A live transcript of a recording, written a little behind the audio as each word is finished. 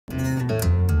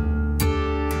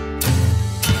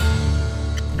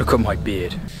Look at my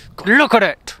beard. Look at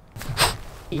it!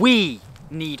 We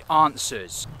need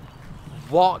answers.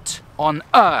 What on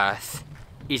earth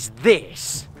is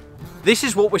this? This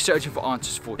is what we're searching for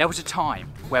answers for. There was a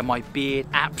time where my beard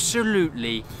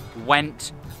absolutely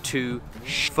went to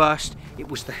first, it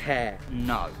was the hair.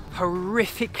 No.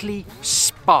 Horrifically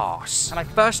sparse. And I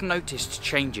first noticed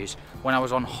changes when I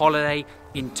was on holiday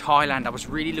in Thailand. I was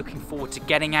really looking forward to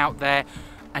getting out there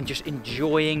and just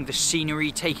enjoying the scenery,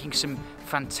 taking some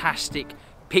fantastic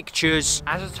pictures.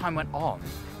 As the time went on,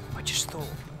 I just thought,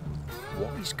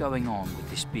 what is going on with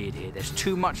this beard here? There's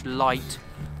too much light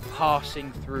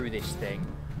passing through this thing.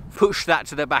 Push that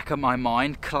to the back of my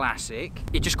mind, classic.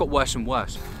 It just got worse and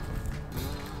worse.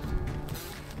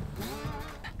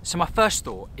 So my first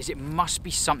thought is it must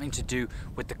be something to do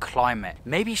with the climate.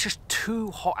 Maybe it's just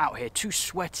too hot out here, too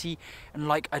sweaty, and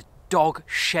like a dog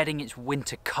shedding its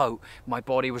winter coat. My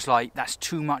body was like, that's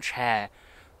too much hair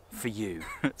for you.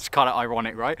 It's kind of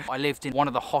ironic, right? I lived in one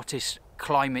of the hottest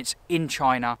climates in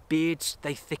China. Beards,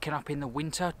 they thicken up in the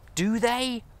winter. Do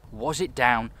they? Was it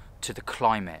down to the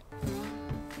climate?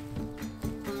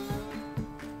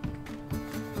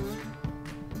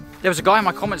 There was a guy in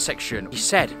my comment section, he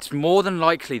said it's more than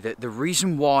likely that the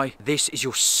reason why this is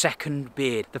your second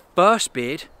beard. The first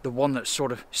beard, the one that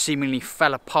sort of seemingly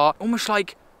fell apart, almost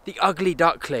like the ugly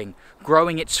duckling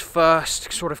growing its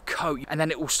first sort of coat, and then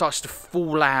it all starts to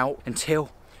fall out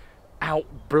until out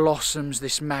blossoms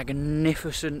this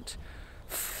magnificent,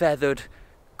 feathered,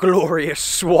 glorious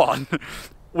swan,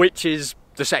 which is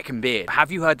the second beard.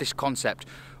 Have you heard this concept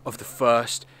of the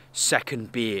first,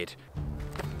 second beard?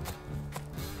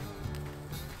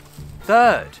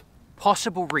 Third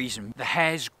possible reason, the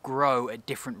hairs grow at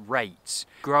different rates,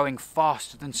 growing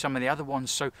faster than some of the other ones,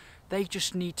 so they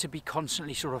just need to be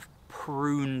constantly sort of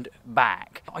pruned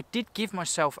back. I did give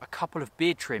myself a couple of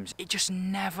beard trims. It just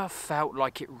never felt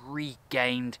like it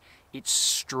regained its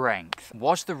strength.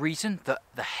 Was the reason that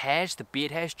the hairs, the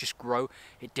beard hairs, just grow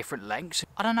at different lengths?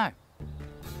 I don't know.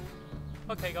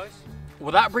 Okay guys.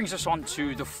 Well, that brings us on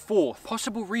to the fourth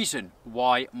possible reason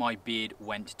why my beard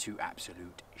went to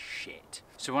absolute shit.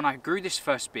 So when I grew this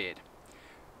first beard,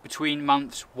 between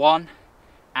months 1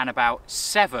 and about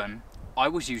 7, I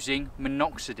was using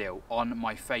minoxidil on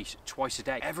my face twice a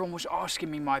day. Everyone was asking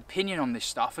me my opinion on this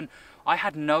stuff, and I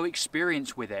had no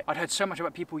experience with it. I'd heard so much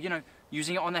about people, you know,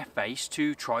 using it on their face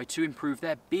to try to improve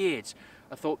their beards.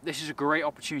 I thought this is a great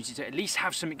opportunity to at least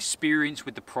have some experience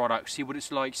with the product, see what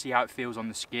it's like, see how it feels on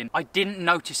the skin. I didn't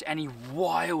notice any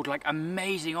wild, like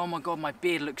amazing, oh my God, my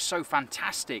beard looks so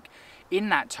fantastic in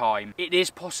that time. It is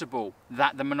possible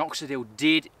that the minoxidil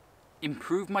did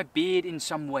improve my beard in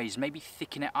some ways, maybe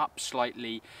thicken it up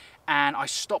slightly, and I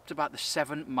stopped about the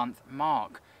 7-month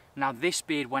mark. Now this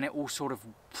beard, when it all sort of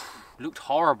looked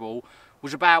horrible,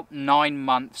 was about 9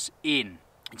 months in.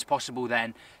 It's possible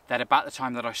then that about the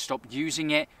time that I stopped using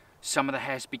it, some of the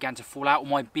hairs began to fall out, or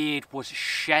my beard was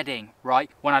shedding, right?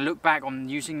 When I look back on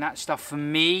using that stuff, for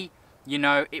me, you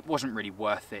know, it wasn't really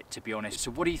worth it, to be honest.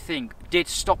 So what do you think? Did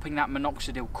stopping that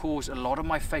minoxidil cause a lot of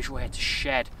my facial hair to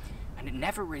shed? And it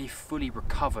never really fully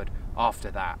recovered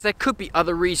after that. There could be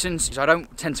other reasons. I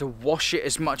don't tend to wash it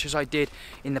as much as I did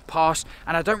in the past,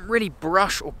 and I don't really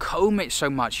brush or comb it so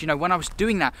much. You know, when I was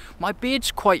doing that, my beard's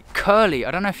quite curly.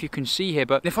 I don't know if you can see here,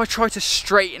 but if I try to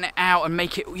straighten it out and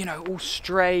make it, you know, all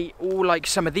straight, all like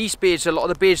some of these beards, a lot of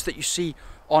the beards that you see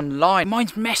online,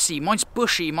 mine's messy, mine's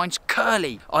bushy, mine's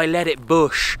curly. I let it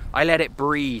bush, I let it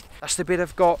breathe. That's the beard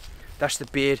I've got. That's the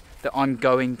beard that I'm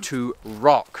going to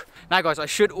rock. Now guys, I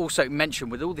should also mention,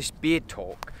 with all this beard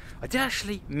talk, I did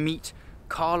actually meet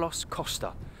Carlos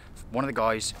Costa, one of the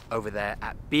guys over there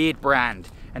at BEARDBRAND,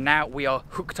 and now we are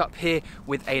hooked up here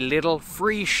with a little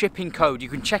free shipping code. You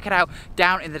can check it out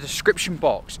down in the description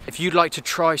box. If you'd like to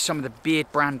try some of the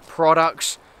BEARDBRAND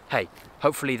products, hey,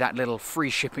 hopefully that little free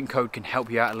shipping code can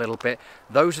help you out a little bit.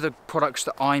 Those are the products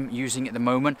that I'm using at the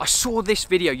moment. I saw this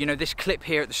video, you know, this clip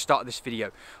here at the start of this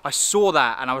video. I saw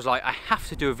that and I was like, I have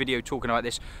to do a video talking about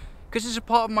this, because it's a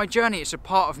part of my journey. It's a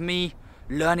part of me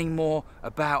learning more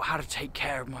about how to take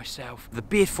care of myself. The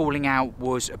beard falling out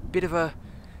was a bit of a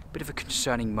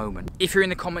concerning moment. If you're in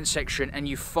the comment section and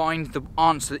you find the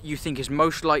answer that you think is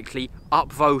most likely,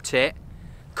 upvote it,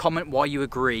 comment why you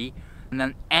agree, and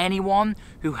then anyone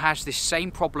who has this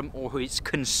same problem or who is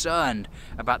concerned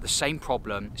about the same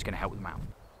problem is going to help them out.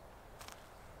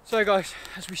 So guys,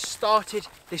 as we started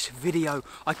this video,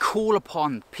 I call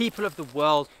upon people of the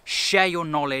world, share your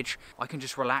knowledge. I can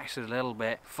just relax a little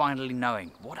bit, finally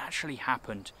knowing what actually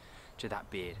happened to that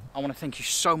beard. I want to thank you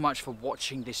so much for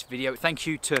watching this video. Thank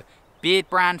you to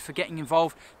BEARDBRAND for getting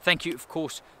involved. Thank you, of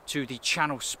course, to the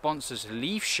channel sponsors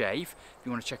Leaf Shave. If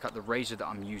you want to check out the razor that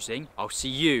I'm using, I'll see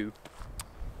you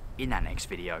in that next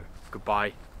video.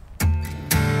 Goodbye.